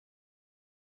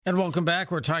And welcome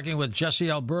back. We're talking with Jesse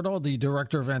Alberto, the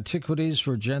Director of Antiquities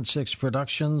for Gen 6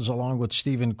 Productions, along with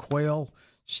Stephen Quayle.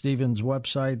 Stephen's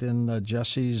website and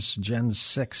Jesse's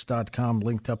gen6.com,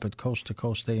 linked up at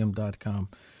coasttocoastam.com.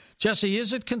 Jesse,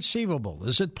 is it conceivable,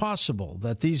 is it possible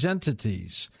that these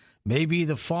entities may be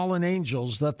the fallen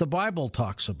angels that the Bible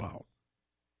talks about?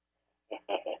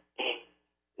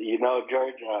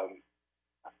 George,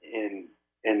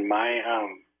 in my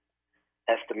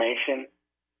estimation,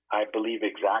 I believe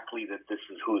exactly that this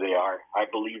is who they are. I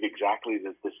believe exactly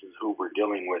that this is who we're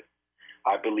dealing with.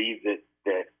 I believe that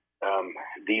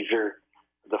these are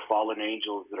the fallen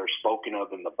angels that are spoken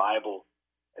of in the Bible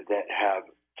that have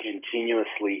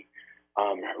continuously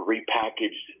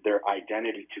repackaged their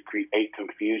identity to create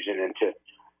confusion and to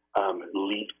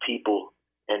lead people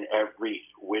in every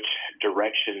which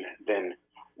direction than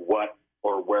what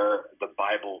or where the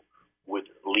Bible would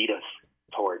lead us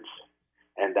towards.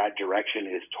 And that direction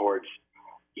is towards,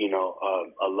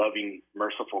 a loving,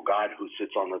 merciful God who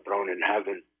sits on the throne in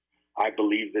heaven. I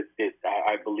believe that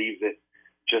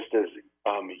just as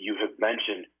you have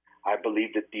mentioned, I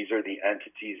believe that these are the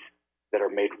entities that are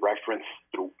made reference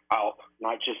throughout,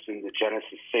 not just in the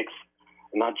Genesis 6,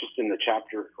 not just in the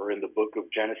chapter or in the book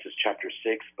of Genesis chapter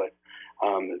 6, but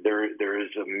there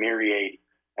is a myriad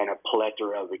and a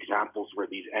plethora of examples where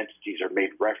these entities are made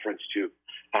reference to.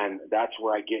 And that's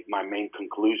where I get my main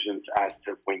conclusions as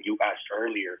to when you asked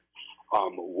earlier,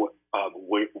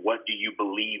 what do you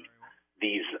believe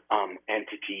these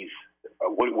entities,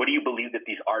 what do you believe that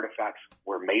these artifacts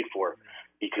were made for?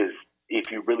 Because if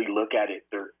you really look at it,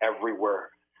 they're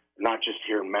everywhere, not just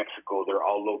here in Mexico, they're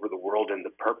all over the world. And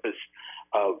the purpose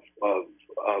of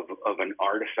an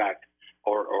artifact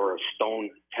or a stone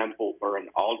temple or an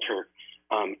altar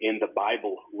in the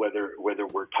Bible, whether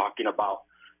we're talking about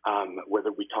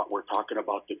we're talking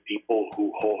about the people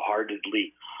who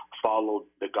wholeheartedly followed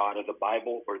the God of the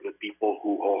Bible, or the people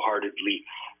who wholeheartedly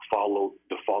followed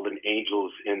the fallen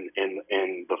angels in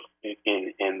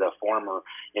the former,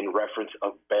 in reference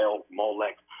of Baal,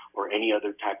 Molech, or any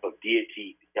other type of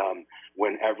deity.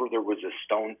 Whenever there was a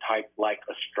stone type like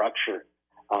a structure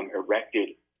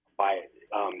erected by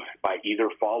either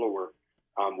follower,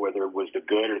 whether it was the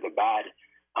good or the bad,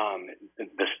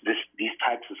 these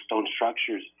types of stone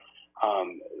structures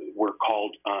were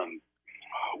called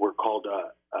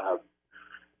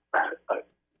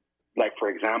like, for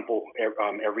example,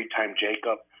 every time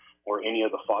Jacob or any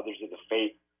of the fathers of the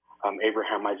faith,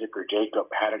 Abraham, Isaac, or Jacob,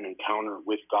 had an encounter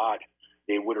with God,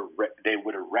 they would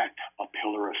erect a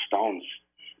pillar of stones,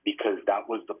 because that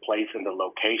was the place and the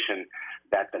location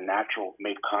that the natural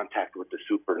made contact with the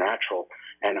supernatural.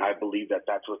 And I believe that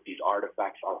that's what these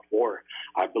artifacts are for.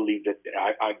 I believe that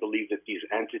these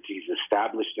entities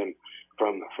established them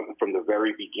from the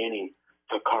very beginning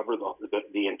to cover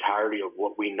the entirety of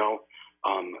what we know,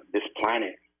 this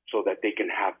planet, so that they can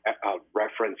have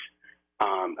reference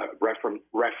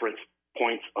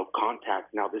points of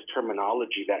contact. Now, this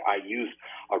terminology that I use,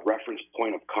 a reference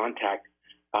point of contact,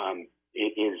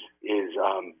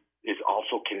 is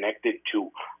also connected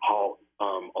to how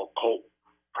occult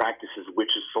practices,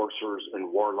 witches, sorcerers,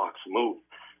 and warlocks move.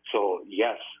 So,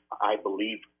 yes, I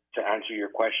believe, to answer your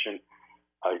question,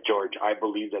 George, I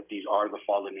believe that these are the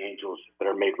fallen angels that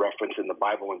are made reference in the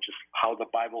Bible, and just how the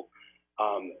Bible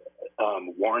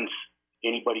warns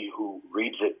anybody who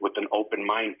reads it with an open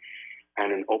mind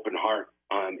and an open heart.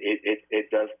 It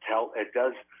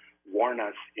does warn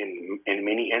us in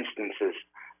many instances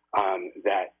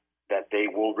that they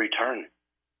will return,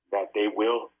 that they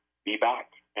will be back.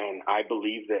 And I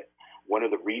believe that one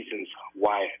of the reasons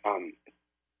why,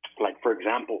 for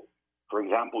example,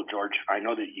 George, I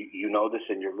know that you know this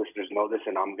and your listeners know this,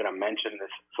 and I'm going to mention this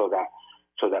so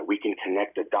that we can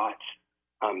connect the dots.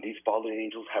 These fallen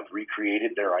angels have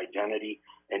recreated their identity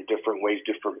in different ways,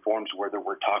 different forms, whether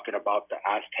we're talking about the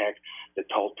Aztec, the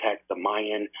Toltec, the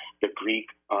Mayan, the Greek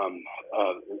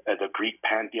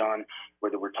pantheon,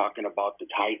 whether we're talking about the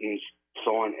Titans,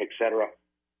 so on, etc.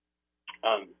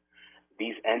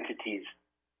 These entities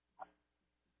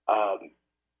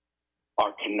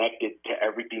are connected to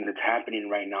everything that's happening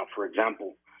right now. For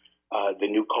example, the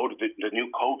new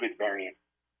COVID variant,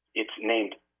 it's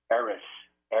named Eris.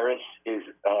 Eris is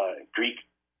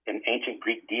an ancient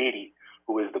Greek deity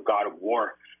who is the god of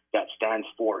war, that stands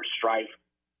for strife,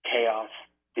 chaos,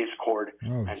 discord,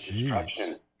 and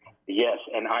destruction. Yes,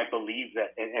 and I believe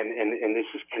that, and this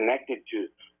is connected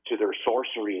to their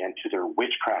sorcery and to their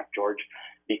witchcraft, George,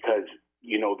 because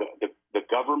the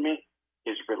government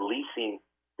is releasing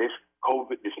this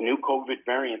new COVID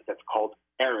variant that's called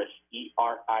Eris,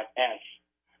 Eris,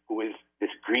 who is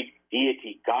this Greek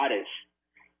deity goddess,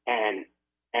 and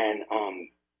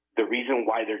reason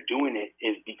why they're doing it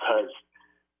is because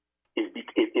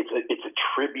it's a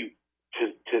tribute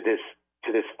to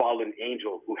this fallen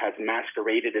angel who has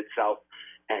masqueraded itself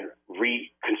and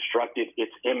reconstructed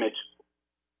its image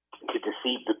to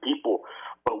deceive the people.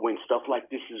 But when stuff like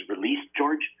this is released,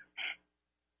 George,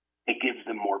 it gives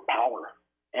them more power.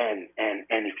 And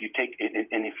if you take it,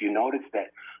 and if you notice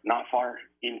that not far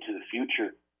into the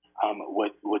future,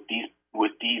 what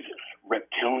these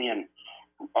reptilian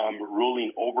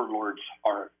ruling overlords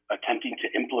are attempting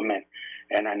to implement,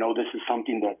 and I know this is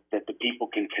something that the people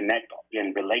can connect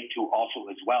and relate to also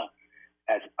as well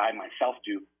as I myself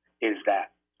do, is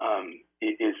that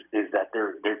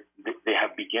they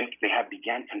have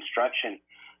began construction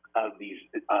of these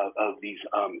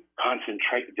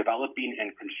developing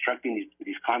and constructing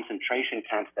these concentration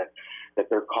camps that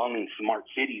they're calling smart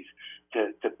cities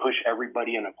to push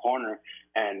everybody in a corner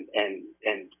and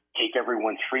take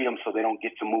everyone's freedom so they don't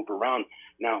get to move around.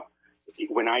 Now,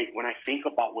 when I think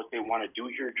about what they want to do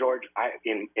here, George,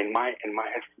 in my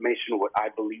estimation, what I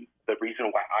believe, the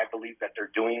reason why I believe that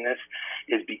they're doing this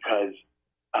is because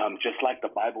just like the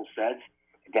Bible says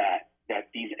that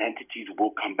these entities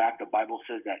will come back. The Bible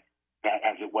says that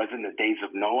as it was in the days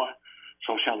of Noah,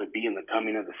 so shall it be in the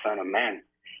coming of the Son of Man.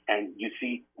 And you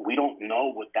see, we don't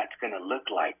know what that's going to look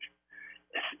like.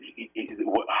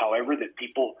 However that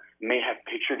people may have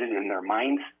pictured it in their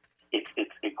minds,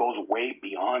 it goes way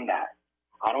beyond that.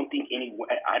 I don't think any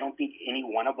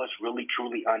one of us really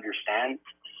truly understands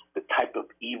the type of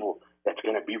evil that's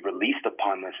going to be released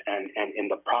upon us. And in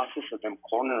the process of them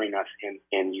cornering us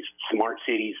in these smart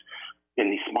cities, in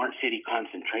these smart city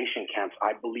concentration camps,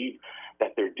 I believe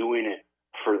that they're doing it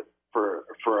for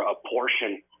a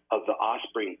portion of the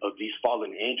offspring of these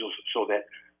fallen angels, so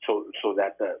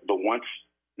that the once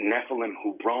Nephilim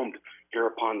who roamed here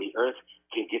upon the earth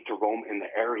can get to roam in the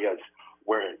areas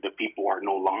where the people are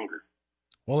no longer.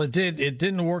 Well, it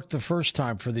didn't work the first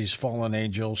time for these fallen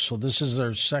angels, so this is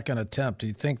their second attempt. Do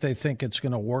you think they think it's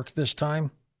going to work this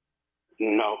time?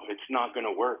 No, it's not going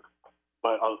to work.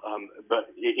 But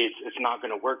it's not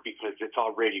going to work because it's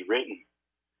already written.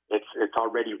 It's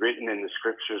already written in the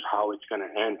scriptures how it's going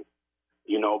to end.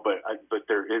 You know, but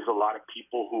there is a lot of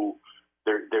people who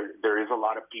there is a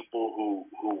lot of people who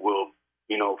will,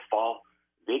 you know, fall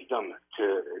victim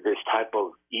to this type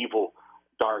of evil,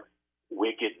 dark,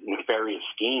 wicked, nefarious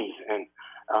schemes. And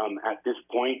at this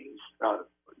point,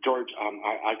 George,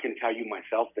 I can tell you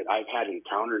myself that I've had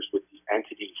encounters with these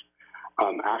entities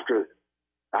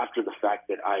after the fact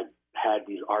that I had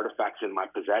these artifacts in my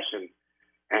possession,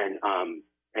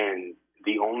 and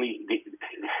the only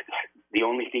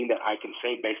thing that I can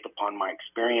say based upon my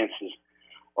experiences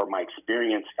or my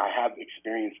experience, I have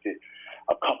experienced it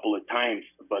a couple of times,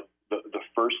 but the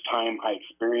first time I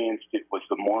experienced it was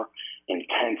the more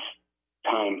intense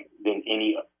time than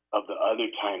any of the other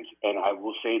times. And I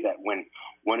will say that when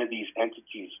one of these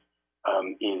entities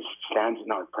stands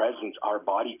in our presence, our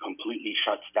body completely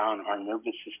shuts down. Our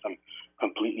nervous system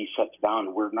completely shuts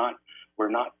down. We're not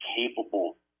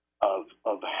capable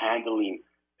of handling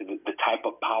the type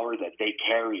of power that they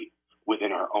carry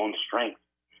within our own strength.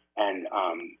 And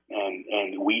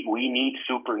we need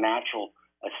supernatural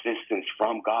assistance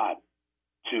from God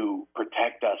to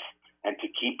protect us and to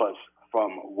keep us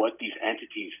from what these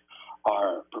entities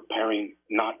are preparing,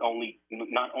 not only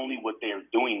what they're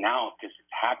doing now, because it's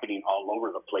happening all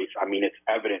over the place. I mean, it's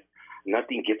evident.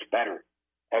 Nothing gets better.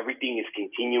 Everything is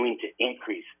continuing to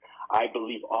increase. I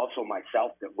believe also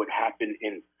myself that what happened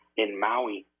in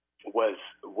Maui was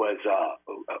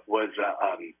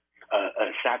a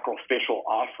sacrificial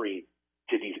offering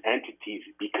to these entities,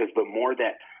 because the more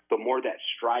that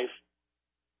strife,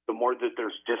 the more that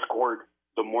there's discord,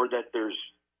 the more that there's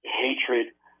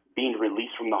hatred being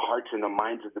released from the hearts and the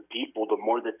minds of the people, the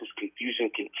more that this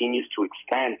confusion continues to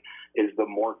expand, is the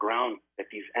more ground that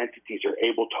these entities are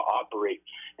able to operate.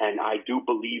 And I do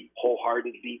believe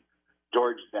wholeheartedly,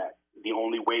 George, that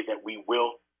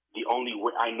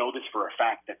I know this for a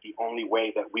fact, that the only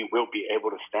way that we will be able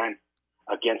to stand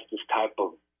against this type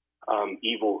of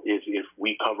evil is if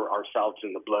we cover ourselves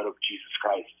in the blood of Jesus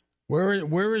Christ.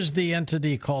 Where is the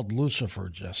entity called Lucifer,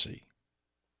 Jesse?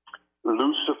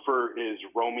 Lucifer is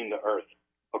roaming the earth.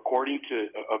 According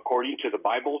to the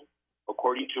Bible,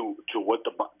 according to what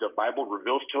the Bible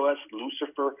reveals to us,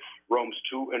 Lucifer roams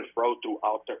to and fro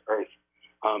throughout the earth,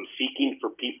 seeking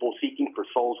for people, seeking for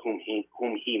souls whom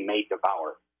he may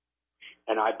devour.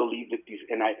 And I believe that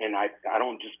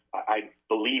I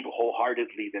believe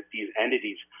wholeheartedly that these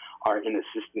entities are in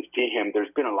assistance to him.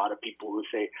 There's been a lot of people who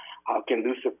say, how can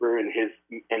Lucifer and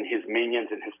his minions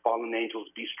and his fallen angels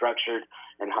be structured,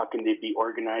 and how can they be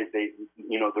organized? They're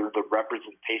the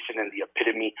representation and the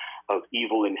epitome of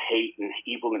evil and hate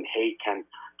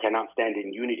cannot stand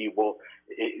in unity. Well,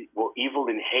 evil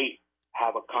and hate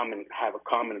have a common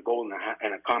goal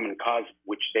and a common cause,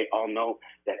 which they all know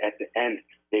that at the end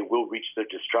they will reach their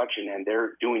destruction, and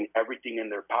they're doing everything in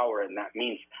their power, and that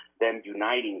means them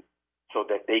uniting so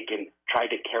that they can try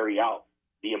to carry out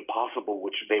the impossible,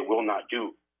 which they will not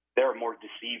do. They're more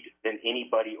deceived than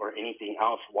anybody or anything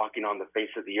else walking on the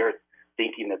face of the earth,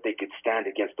 thinking that they could stand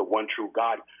against the one true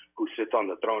God who sits on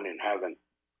the throne in heaven.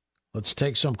 Let's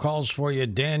take some calls for you.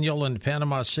 Daniel in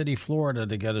Panama City, Florida,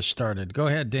 to get us started. Go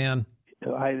ahead, Dan.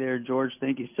 Hi there, George.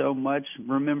 Thank you so much.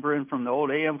 Remembering from the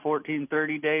old AM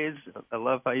 1430 days, I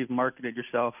love how you've marketed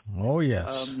yourself. Oh,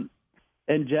 yes.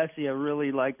 And Jesse, I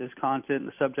really like this content and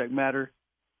the subject matter.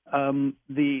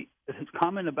 The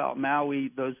comment about Maui,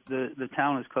 the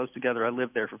town is close together. I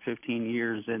lived there for 15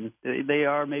 years, and they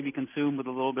are maybe consumed with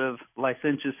a little bit of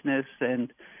licentiousness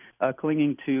and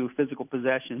clinging to physical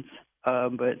possessions.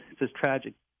 But it's just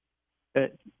tragic.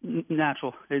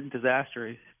 Natural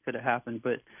disaster could have happened,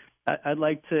 but I'd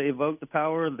like to evoke the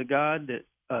power of the God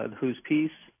that whose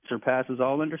peace surpasses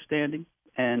all understanding,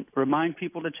 and remind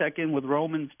people to check in with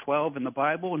Romans 12 in the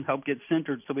Bible and help get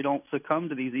centered so we don't succumb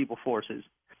to these evil forces.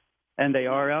 And they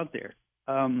are out there.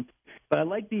 But I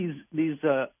like these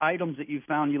items that you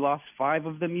found. You lost 5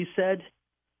 of them, you said.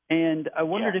 And I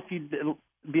wondered if you'd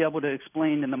be able to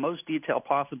explain in the most detail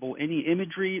possible any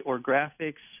imagery or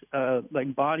graphics,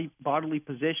 like bodily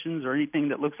positions or anything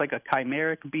that looks like a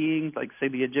chimeric being, like, say,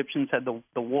 the Egyptians had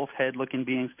the wolf head-looking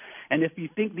beings. And if you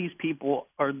think these people,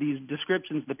 or these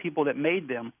descriptions, the people that made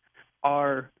them,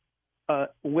 are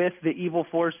with the evil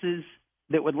forces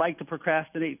that would like to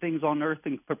procrastinate things on earth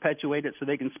and perpetuate it so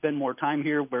they can spend more time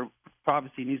here where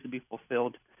prophecy needs to be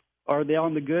fulfilled, are they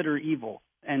on the good or evil?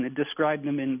 And describe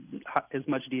them in as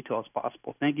much detail as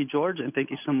possible. Thank you, George, and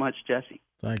thank you so much, Jesse.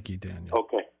 Thank you, Daniel.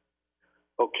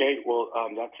 Okay. Well,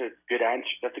 that's a good answer.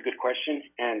 That's a good question,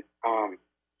 and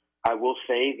I will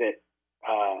say that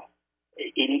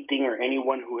anything or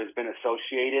anyone who has been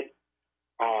associated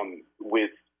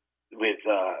with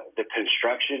the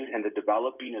construction and the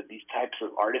developing of these types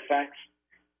of artifacts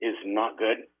is not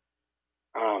good.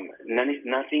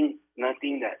 Nothing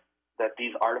that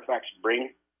these artifacts bring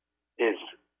is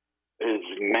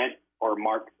meant or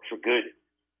marked for good,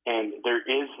 and there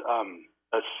is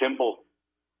a symbol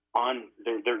on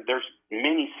there. There's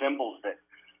many symbols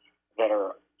that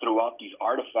are throughout these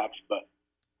artifacts. But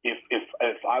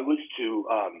if I was to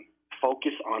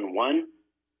focus on one,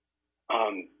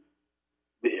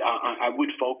 I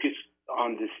would focus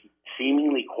on this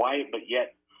seemingly quiet but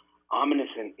yet ominous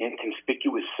and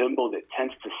inconspicuous symbol that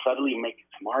tends to subtly make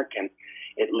its mark, and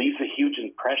it leaves a huge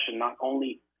impression. Not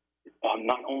only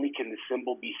can the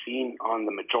symbol be seen on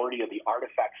the majority of the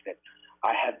artifacts that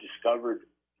I have discovered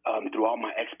throughout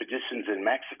my expeditions in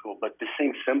Mexico, but the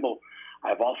same symbol,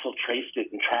 I've also traced it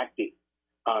and tracked it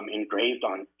engraved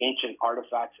on ancient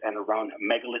artifacts and around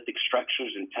megalithic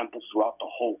structures and temples throughout the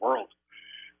whole world,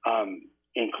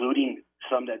 including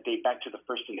some that date back to the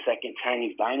first and second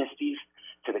Chinese dynasties,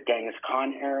 to the Genghis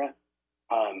Khan era,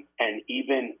 and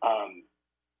even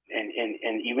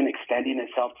extending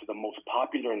itself to the most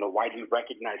popular and the widely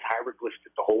recognized hieroglyphs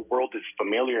that the whole world is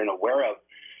familiar and aware of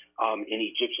in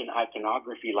Egyptian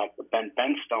iconography, like the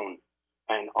Ben stone,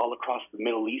 and all across the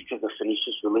Middle East to the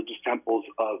Phoenician religious temples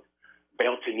of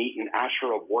Baal Tanit and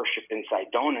Asherah worship in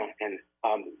Sidona. And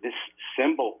this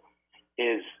symbol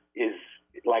is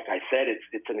like I said,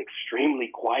 it's an extremely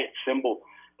quiet symbol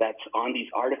that's on these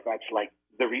artifacts. Like,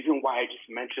 the reason why I just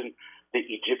mentioned the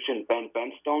Egyptian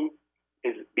Ben stone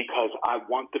is because I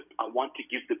want to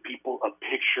give the people a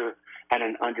picture and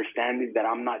an understanding that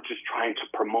I'm not just trying to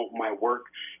promote my work,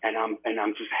 and I'm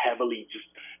just heavily just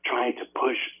trying to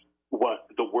push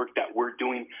the work that we're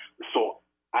doing. So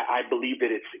I believe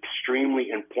that it's extremely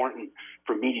important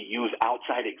for me to use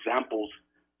outside examples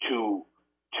to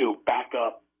back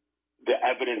up the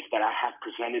evidence that I have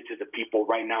presented to the people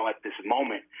right now at this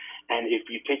moment. And if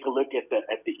you take a look at the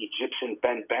Egyptian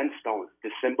Ben stone, the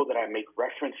symbol that I make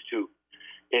reference to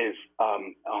is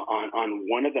on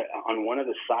one of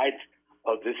the sides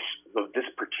of this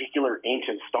particular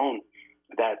ancient stone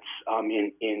that's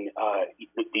in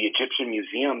the Egyptian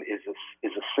museum is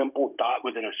a simple dot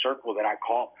within a circle that I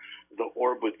call the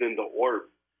orb within the orb.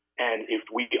 And if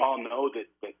we all know that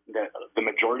the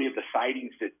majority of the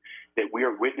sightings that we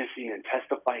are witnessing and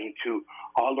testifying to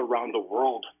all around the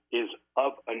world is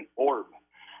of an orb,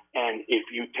 and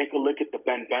if you take a look at the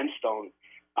Ben stone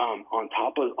on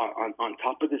top of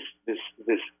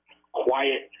this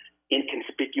quiet,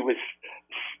 inconspicuous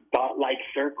dot-like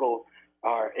circle,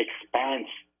 expands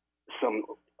some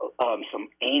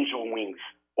angel wings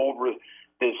over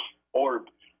this orb,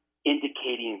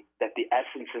 indicating that the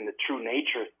essence and the true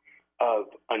nature of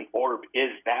an orb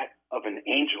is that of an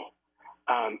angel.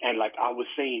 And like I was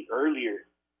saying earlier,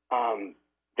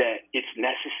 that it's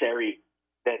necessary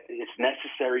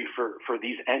for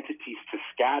these entities to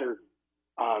scatter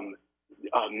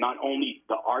not only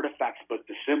the artifacts but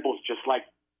the symbols, just like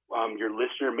your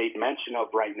listener made mention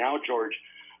of right now, George,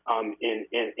 in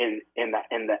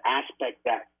the aspect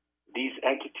that these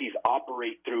entities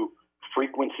operate through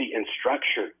frequency and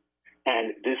structure.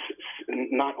 And this,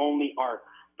 not only are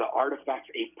the artifacts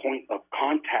a point of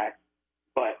contact,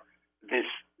 but this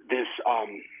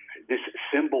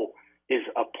symbol is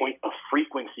a point of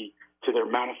frequency to their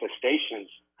manifestations.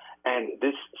 And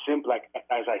this symbol, like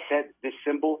as I said, this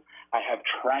symbol, I have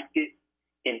tracked it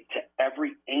into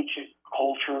every ancient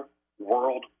culture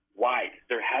worldwide.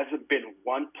 There hasn't been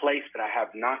one place that I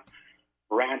have not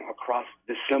ran across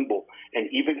this symbol. And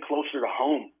even closer to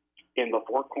home, in the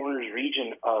Four Corners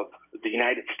region of the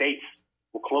United States,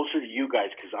 well, closer to you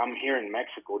guys, because I'm here in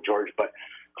Mexico, George, but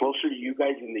closer to you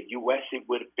guys in the U.S., it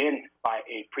would have been by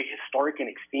a prehistoric and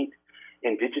extinct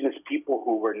indigenous people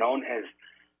who were known as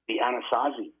the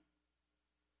Anasazi.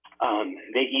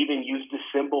 They even used this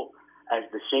symbol as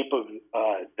the shape of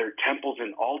their temples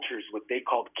and altars, what they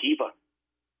called kiva.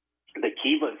 The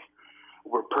kivas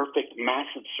were perfect,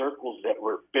 massive circles that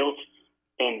were built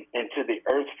into the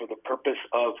earth for the purpose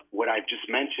of what I just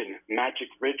mentioned, magic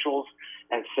rituals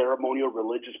and ceremonial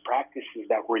religious practices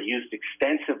that were used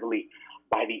extensively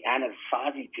by the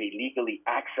Anasazi to illegally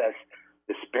access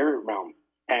the spirit realm,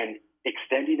 and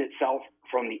extending itself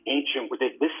from the ancient with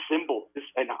it. This symbol,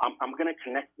 and I'm going to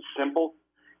connect the symbol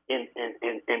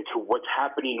into what's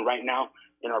happening right now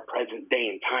in our present day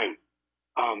and time.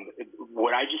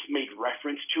 What I just made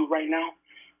reference to right now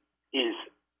is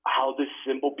how this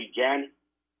symbol began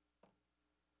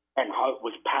and how it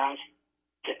was passed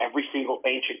to every single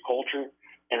ancient culture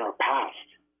in our past.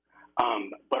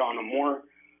 But on a more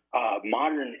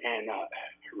modern and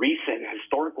recent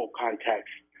historical context,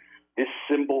 this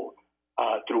symbol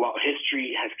throughout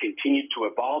history has continued to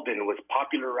evolve and was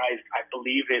popularized, I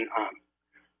believe, in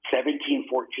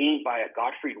 1714 by a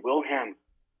Gottfried Wilhelm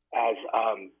as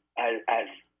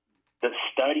the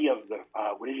study of the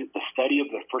study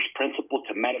of the first principle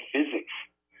to metaphysics.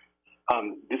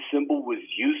 This symbol was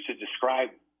used to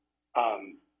describe.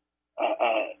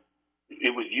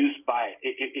 It was used by.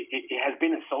 It has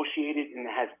been associated and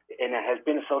it has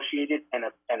been associated and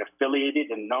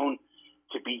affiliated and known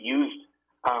to be used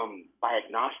by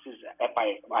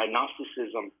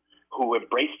agnosticism, who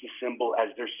embrace the symbol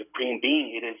as their supreme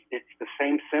being. It's the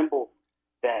same symbol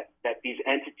that these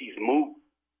entities move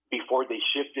before they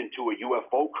shift into a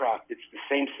UFO craft. It's the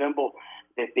same symbol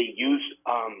that they use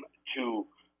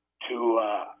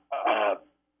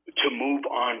to move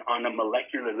on a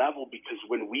molecular level, because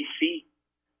when we see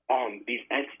these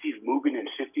entities moving and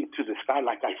shifting to the sky,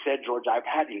 like I said, George, I've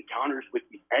had encounters with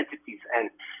these entities,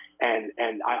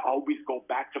 and I always go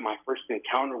back to my first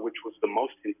encounter, which was the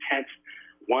most intense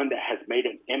one that has made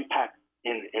an impact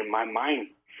in my mind.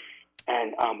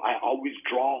 And I always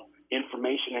draw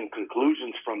information and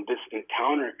conclusions from this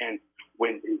encounter. And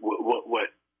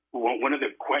one of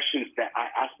the questions that I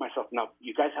ask myself, now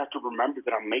you guys have to remember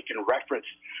that I'm making reference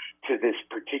to this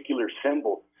particular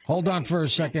symbol. Hold on for a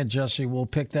second, Jesse. We'll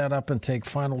pick that up and take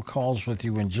final calls with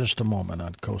you in just a moment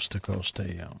on Coast to Coast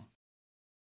AM.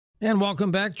 And welcome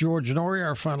back, George Norrie,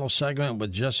 our final segment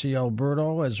with Jesse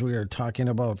Alberto, as we are talking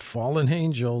about fallen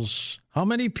angels. How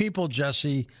many people,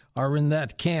 Jesse, are in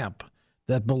that camp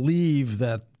that believe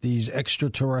that these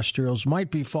extraterrestrials might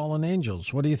be fallen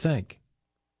angels? What do you think?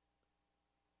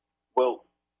 Well,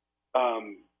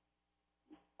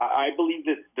 I believe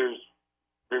that there's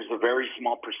a very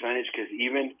small percentage, because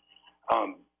even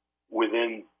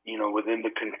within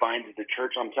the confines of the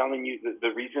church, I'm telling you,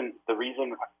 the reason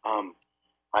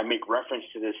I make reference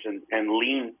to this and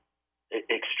lean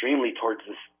extremely towards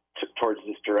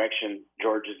this direction,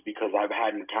 George, is because I've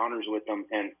had encounters with them,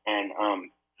 and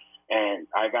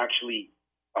I've actually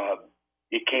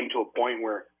it came to a point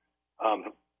where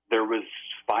there was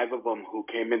 5 of them who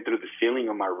came in through the ceiling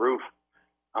of my roof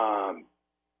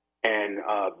and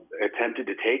attempted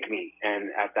to take me.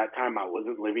 And at that time, I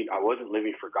wasn't living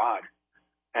for God.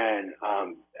 And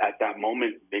at that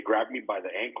moment, they grabbed me by the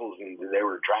ankles and they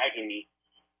were dragging me.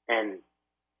 And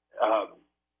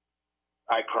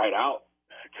I cried out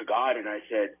to God and I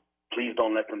said, please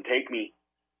don't let them take me.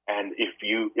 And if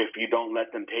you don't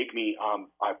let them take me,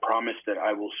 I promise that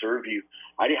I will serve you.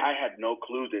 I had no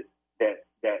clue that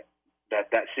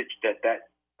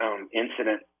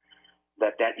incident,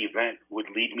 that event would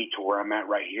lead me to where I'm at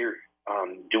right here,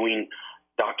 doing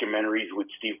documentaries with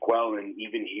Steve Quell, and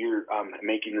even here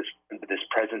making this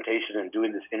presentation and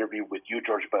doing this interview with you,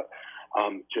 George. But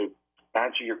to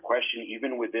answer your question,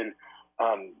 even within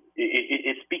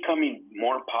it's becoming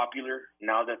more popular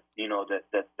now that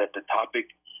that the topic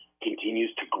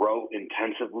continues to grow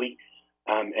intensively,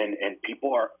 and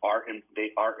people are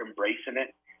embracing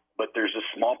it. But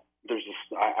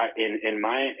in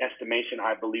my estimation,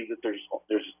 I believe that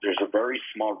there's a very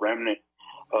small remnant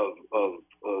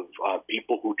of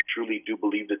people who truly do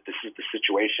believe that this is the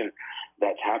situation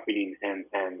that's happening, and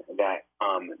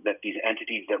that these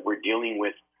entities that we're dealing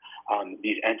with,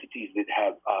 these entities that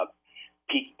have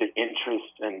piqued the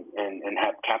interest and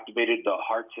have captivated the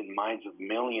hearts and minds of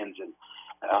millions, and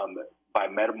by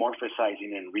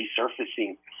metamorphosizing and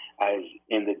resurfacing as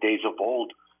in the days of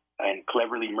old, and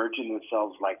cleverly merging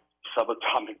themselves like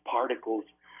subatomic particles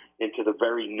into the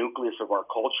very nucleus of our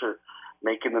culture,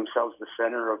 making themselves the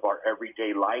center of our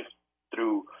everyday life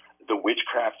through the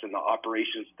witchcrafts and the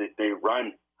operations that they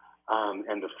run,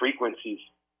 and the frequencies,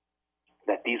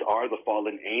 that these are the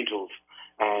fallen angels.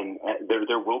 And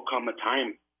there will come a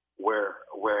time where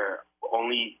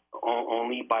only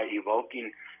by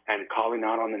evoking and calling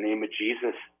out on the name of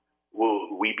Jesus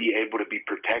will we be able to be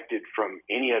protected from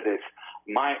any of this.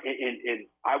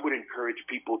 I would encourage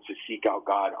people to seek out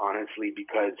God, honestly,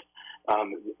 because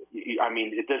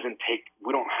it doesn't take.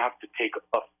 We don't have to take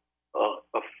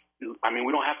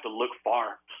we don't have to look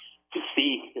far to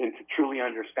see and to truly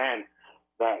understand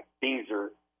that things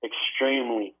are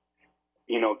extremely,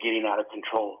 getting out of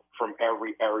control from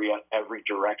every area, every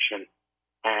direction.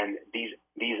 And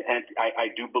I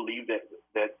do believe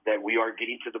that we are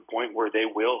getting to the point where they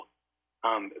will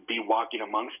be walking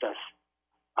amongst us.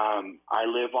 I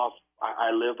live off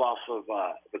of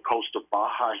the coast of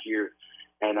Baja here,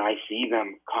 and I see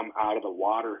them come out of the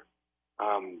water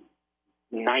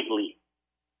nightly,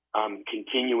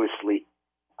 continuously.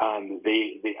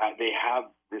 They have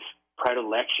this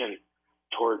predilection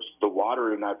towards the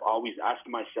water, and I've always asked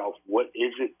myself, what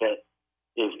is it that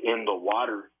is in the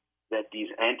water that these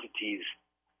entities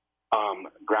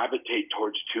gravitate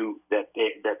towards, that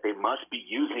they must be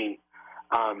using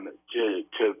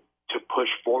to push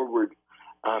forward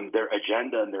their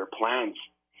agenda and their plans.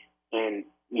 And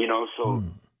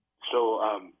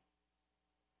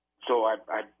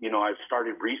I've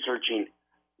started researching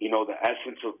the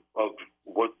essence of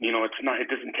what, it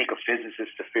doesn't take a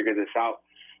physicist to figure this out,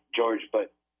 George,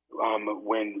 but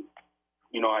when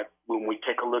we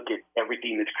take a look at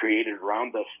everything that's created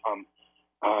around us,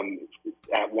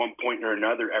 at one point or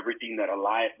another, everything that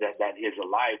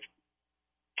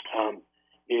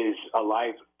is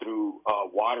alive through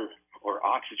water or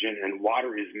oxygen, and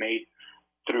water is made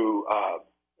through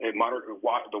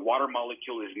the water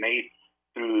molecule is made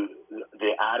through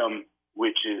the atom,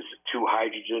 which is 2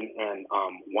 hydrogen and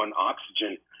 1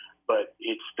 oxygen. But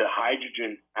it's the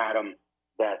hydrogen atom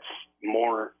that's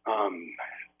more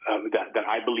that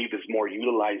I believe is more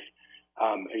utilized,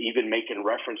 even making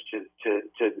reference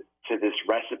to this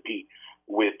recipe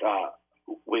with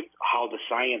how the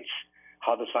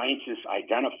scientists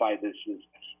identify this. Is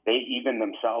they even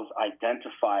themselves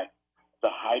identify the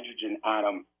hydrogen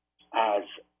atom as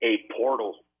a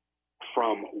portal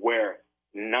from where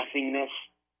nothingness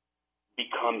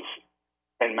becomes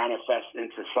and manifests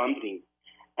into something.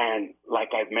 And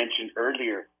like I've mentioned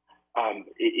earlier,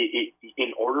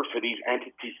 in order for these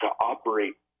entities to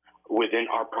operate within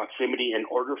our proximity, in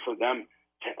order for them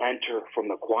to enter from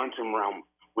the quantum realm,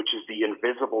 which is the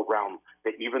invisible realm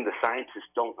that even the scientists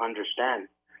don't understand,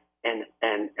 and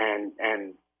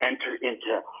enter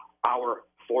into our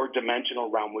 4-dimensional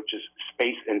realm, which is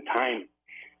space and time,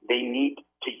 they need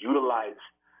to utilize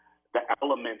the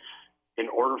elements in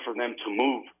order for them to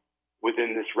move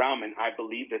within this realm. And I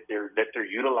believe that they're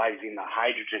utilizing the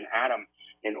hydrogen atom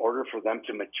in order for them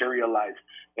to materialize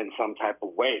in some type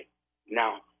of way.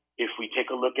 Now, if we take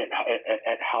a look at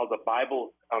how the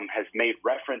Bible has made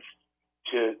reference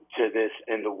to this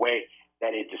and the way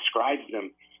that it describes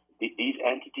them, these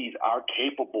entities are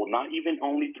capable, not even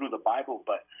only through the Bible,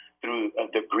 but through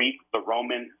the Greek, the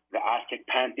Roman, the Aztec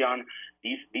pantheon.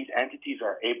 These entities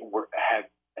are able.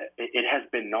 It has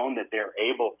been known that they're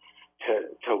able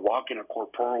to walk in a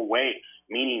corporeal way,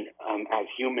 meaning as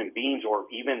human beings, or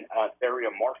even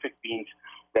theriomorphic beings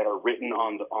that are written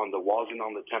on the walls and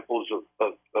on the temples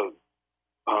of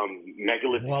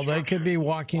megalithic. Well, they could be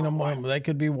walking among. They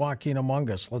could be walking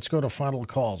among us. Let's go to final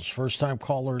calls. First time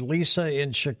caller Lisa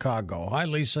in Chicago. Hi,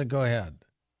 Lisa. Go ahead.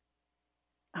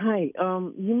 Hi.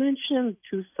 You mentioned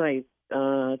two sites,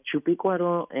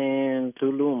 Chupicuaro and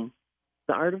Tulum.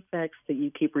 The artifacts that you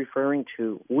keep referring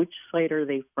to, which site are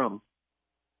they from?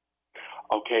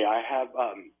 Okay, I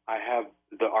have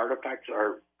the artifacts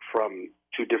are from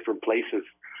two different places.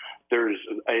 There's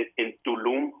in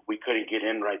Tulum, we couldn't get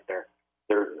in right there.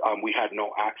 We had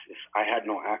no access. I had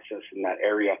no access in that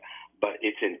area, but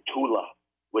it's in Tula,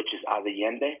 which is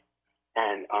Allende,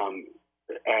 and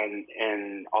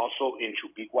also in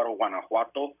Chupicuaro,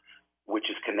 Guanajuato, which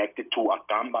is connected to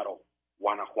Acámbaro,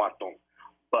 Guanajuato.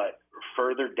 But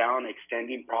further down,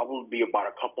 extending probably about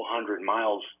a couple hundred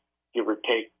miles, give or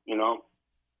take,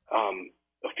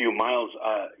 a few miles,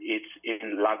 it's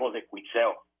in Lago de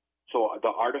Cuitzeo. So the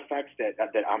artifacts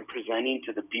that I'm presenting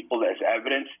to the people as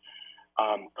evidence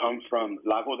come from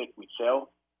Lago de Cuitzeo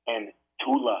and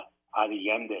Tula,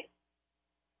 Allende.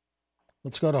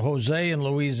 Let's go to Jose in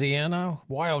Louisiana,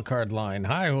 wildcard line.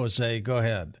 Hi, Jose. Go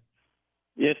ahead.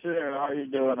 Yes, sir. How are you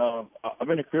doing? I've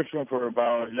been a Christian for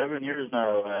about 11 years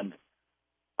now, and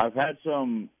I've had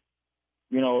some,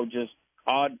 just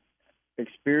odd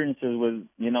experiences with,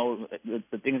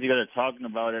 the things you guys are talking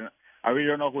about, and I really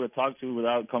don't know who to talk to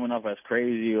without coming off as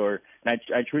crazy. And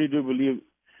I truly do believe,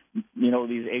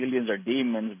 these aliens are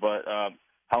demons, but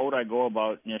how would I go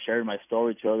about, sharing my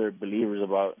story to other believers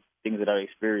about things that I've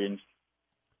experienced?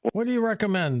 What do you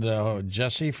recommend,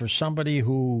 Jesse, for somebody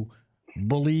who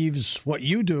believes what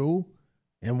you do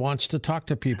and wants to talk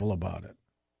to people about it?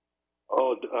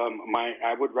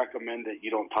 I would recommend that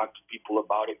you don't talk to people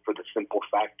about it for the simple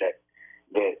fact that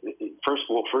first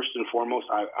and foremost,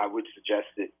 I would suggest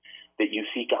that you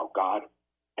seek out God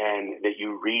and that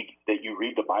you read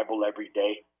the Bible every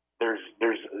day. There's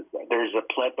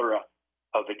a plethora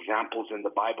of examples in the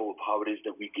Bible of how it is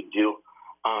that we can deal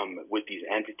with these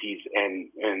entities, and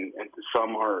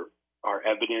some are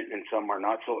evident and some are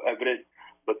not so evident.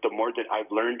 But the more that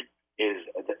I've learned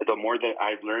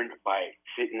by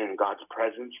sitting in God's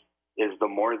presence is the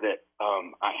more that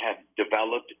I have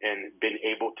developed and been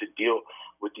able to deal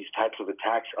with these types of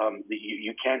attacks.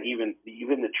 You can't even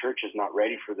the church is not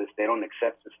ready for this. They don't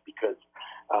accept this because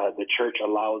the church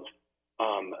allows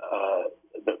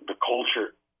the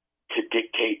culture to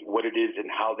dictate what it is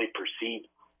and how they perceive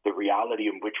the reality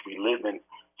in which we live in.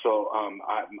 So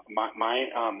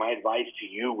my advice to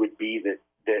you would be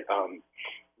that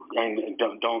and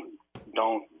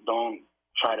don't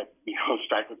try to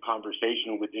strike a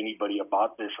conversation with anybody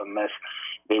about this unless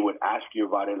they would ask you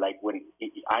about it. Like when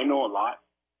I know a lot,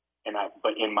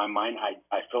 but in my mind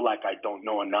I feel like I don't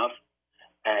know enough,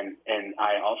 and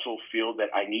I also feel that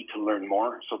I need to learn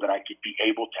more so that I could be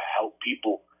able to help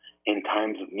people in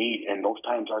times of need, and those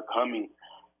times are coming.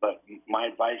 But my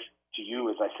advice to you,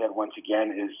 as I said once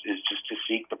again, is just to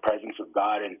seek the presence of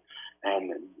God and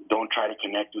don't try to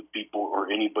connect with people or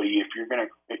anybody. If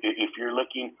you're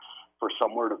looking for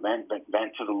somewhere to vent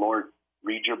to the Lord.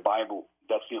 Read your Bible.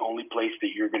 That's the only place that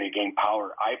you're going to gain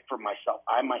power. I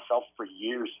myself for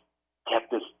years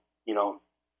kept this,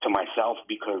 to myself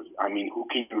because who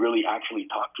can you really actually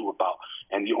talk to about?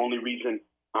 And the only reason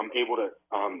I'm able to,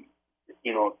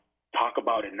 talk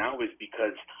about it now is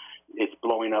because it's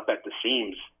blowing up at the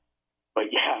seams.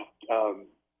 But yeah,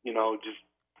 just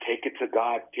take it to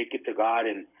God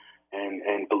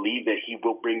and believe that He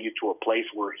will bring you to a place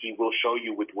where He will show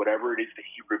you with whatever it is that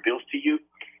He reveals to you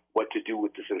what to do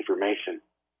with this information.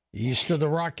 East of the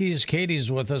Rockies,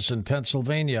 Katie's with us in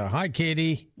Pennsylvania. Hi,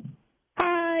 Katie.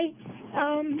 Hi.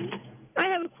 I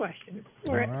have a question.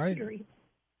 All right.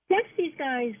 Once these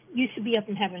guys used to be up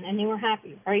in heaven and they were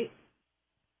happy, right?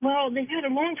 Well, they've had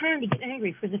a long time to get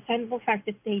angry for the simple fact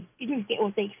that they didn't get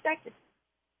what they expected.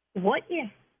 What if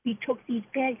we took these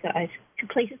bad guys to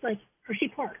places like Hershey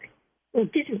Park or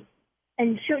Disney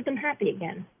and showed them happy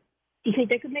again? Do you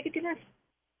think that could make a difference?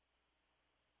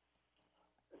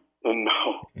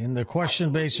 No. And the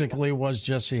question basically was,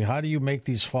 Jesse, how do you make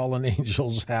these fallen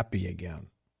angels happy again?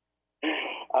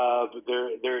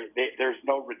 There's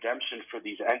no redemption for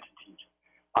these entities.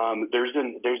 There's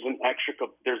an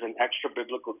extra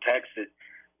biblical text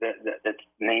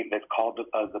that's called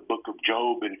the Book of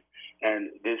Job, and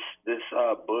this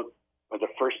book, or the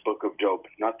first book of Job,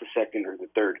 not the second or the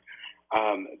third,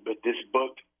 but this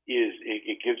book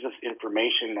it gives us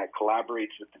information that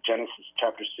collaborates with the Genesis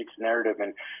chapter 6 narrative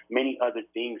and many other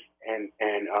things, and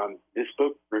this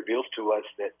book reveals to us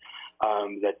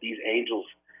that these angels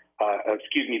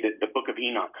the book of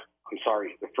Enoch. I'm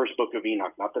sorry, the first book of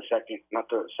Enoch, not the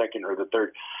second or the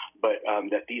third, but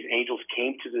that these angels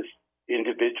came to this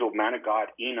individual man of God,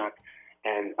 Enoch,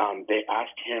 and they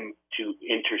asked him to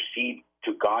intercede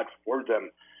to God for them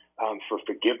for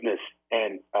forgiveness.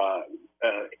 And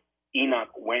Enoch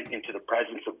went into the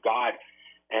presence of God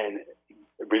and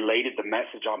related the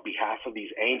message on behalf of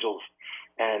these angels.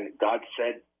 And God's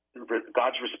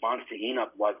response to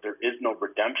Enoch was, there is no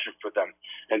redemption for them.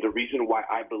 And the reason why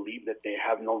I believe that they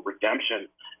have no redemption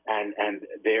and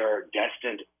they are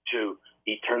destined to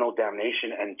eternal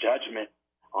damnation and judgment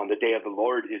on the day of the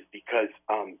Lord is because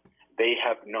they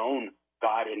have known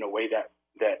God in a way that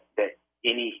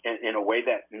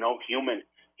no human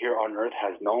here on earth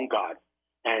has known God.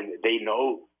 And they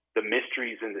know the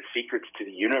mysteries and the secrets to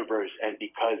the universe. And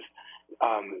because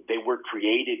they were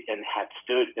created and had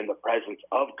stood in the presence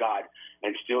of God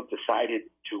and still decided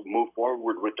to move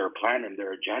forward with their plan and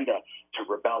their agenda to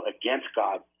rebel against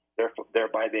God,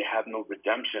 thereby they have no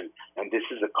redemption. And this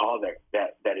is a call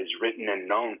that is written and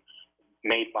known,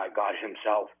 made by God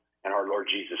himself and our Lord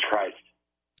Jesus Christ.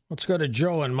 Let's go to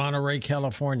Joe in Monterey,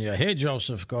 California. Hey,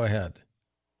 Joseph, go ahead.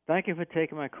 Thank you for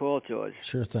taking my call, George.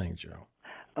 Sure thing, Joe.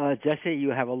 Jesse, you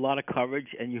have a lot of coverage,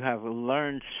 and you have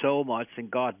learned so much, and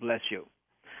God bless you.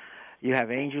 You have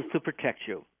angels to protect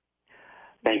you.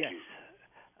 Thank you.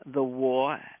 The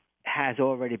war has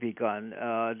already begun.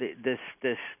 This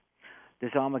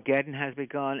Armageddon has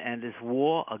begun, and this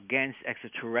war against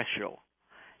extraterrestrial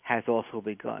has also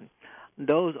begun.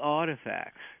 Those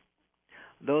artifacts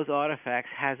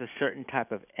has a certain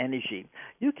type of energy.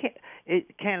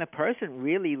 Can a person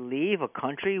really leave a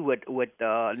country with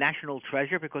national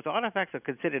treasure? Because artifacts are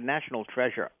considered national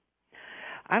treasure.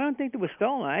 I don't think they were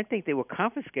stolen. I think they were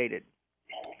confiscated.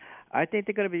 I think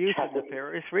they're going to be used for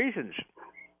nefarious reasons.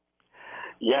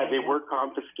 Yeah, they were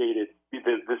confiscated.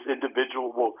 This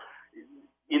individual,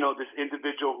 this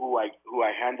individual who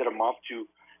I handed him off to,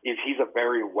 he's a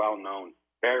very well-known,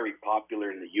 very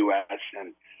popular in the U.S.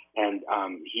 and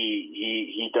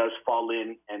he does fall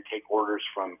in and take orders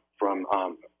from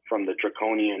the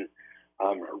draconian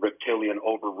reptilian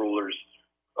overrulers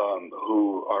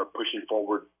who are pushing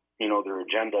forward, their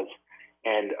agendas,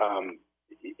 and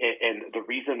the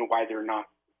reason why they're not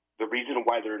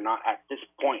at this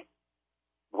point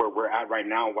where we're at right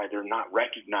now, why they're not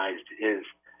recognized is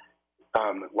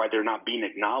why they're not being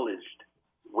acknowledged,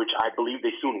 which I believe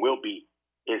they soon will be,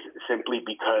 is simply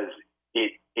because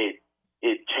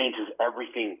it changes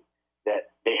everything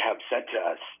that they have said to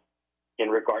us in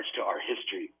regards to our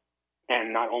history.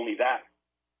 And not only that,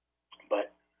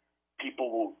 but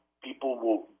people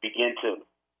will begin to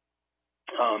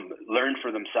learn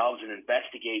for themselves and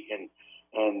investigate,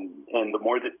 and the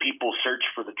more that people search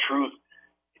for the truth,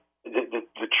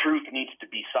 the truth needs to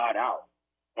be sought out.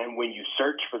 And when you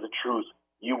search for the truth,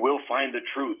 you will find the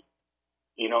truth,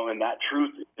 and that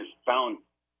truth is found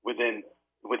within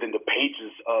the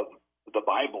pages of the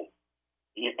Bible,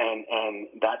 and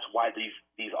that's why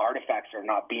these artifacts are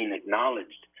not being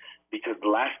acknowledged, because the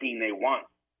last thing they want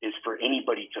is for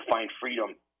anybody to find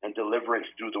freedom and deliverance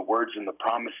through the words and the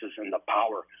promises and the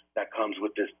power that comes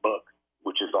with this book,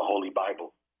 which is the Holy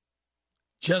Bible.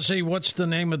 Jesse, what's the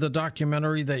name of the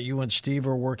documentary that you and Steve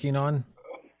are working on?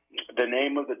 The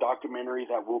name of the documentary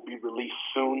that will be released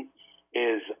soon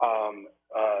is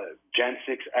Gen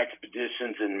 6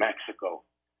 Expeditions in Mexico.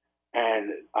 And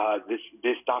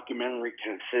this documentary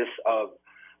consists of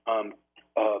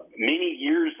many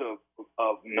years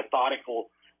of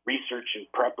methodical research and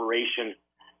preparation,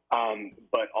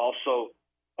 but also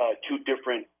two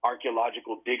different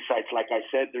archaeological dig sites. Like I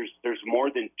said, there's more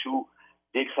than 2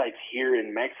 dig sites here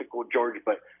in Mexico, George.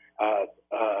 But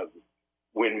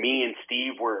when me and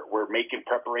Steve were making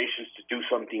preparations to do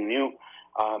something new,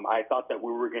 I thought that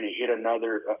we were going to hit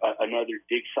another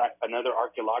dig site, another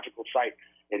archaeological site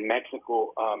in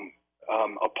Mexico,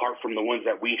 apart from the ones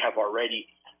that we have already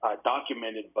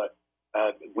documented. But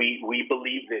we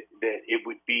believe that it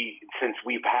would be, since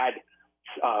we've had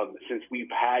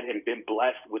and been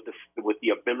blessed with the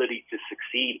ability to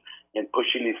succeed in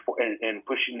pushing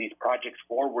these projects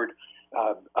forward,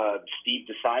 Steve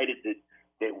decided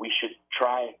that we should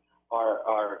try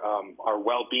our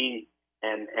well-being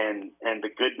and the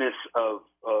goodness of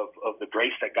the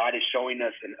grace that God is showing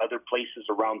us in other places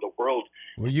around the world.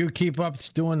 Well, you keep up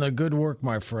doing the good work,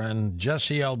 my friend.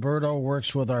 Jesse Alberto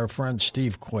works with our friend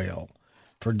Steve Quayle.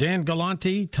 For Dan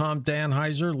Galante, Tom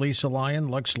Danheiser, Lisa Lyon,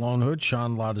 Lex Lonehood,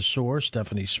 Sean Ladouceur,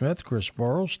 Stephanie Smith, Chris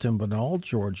Burrows, Tim Bernal,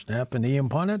 George Knapp, and Ian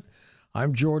Punnett,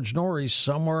 I'm George Norrie,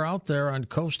 somewhere out there on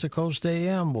Coast to Coast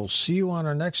AM. We'll see you on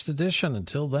our next edition.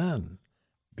 Until then,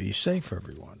 be safe,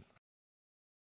 everyone.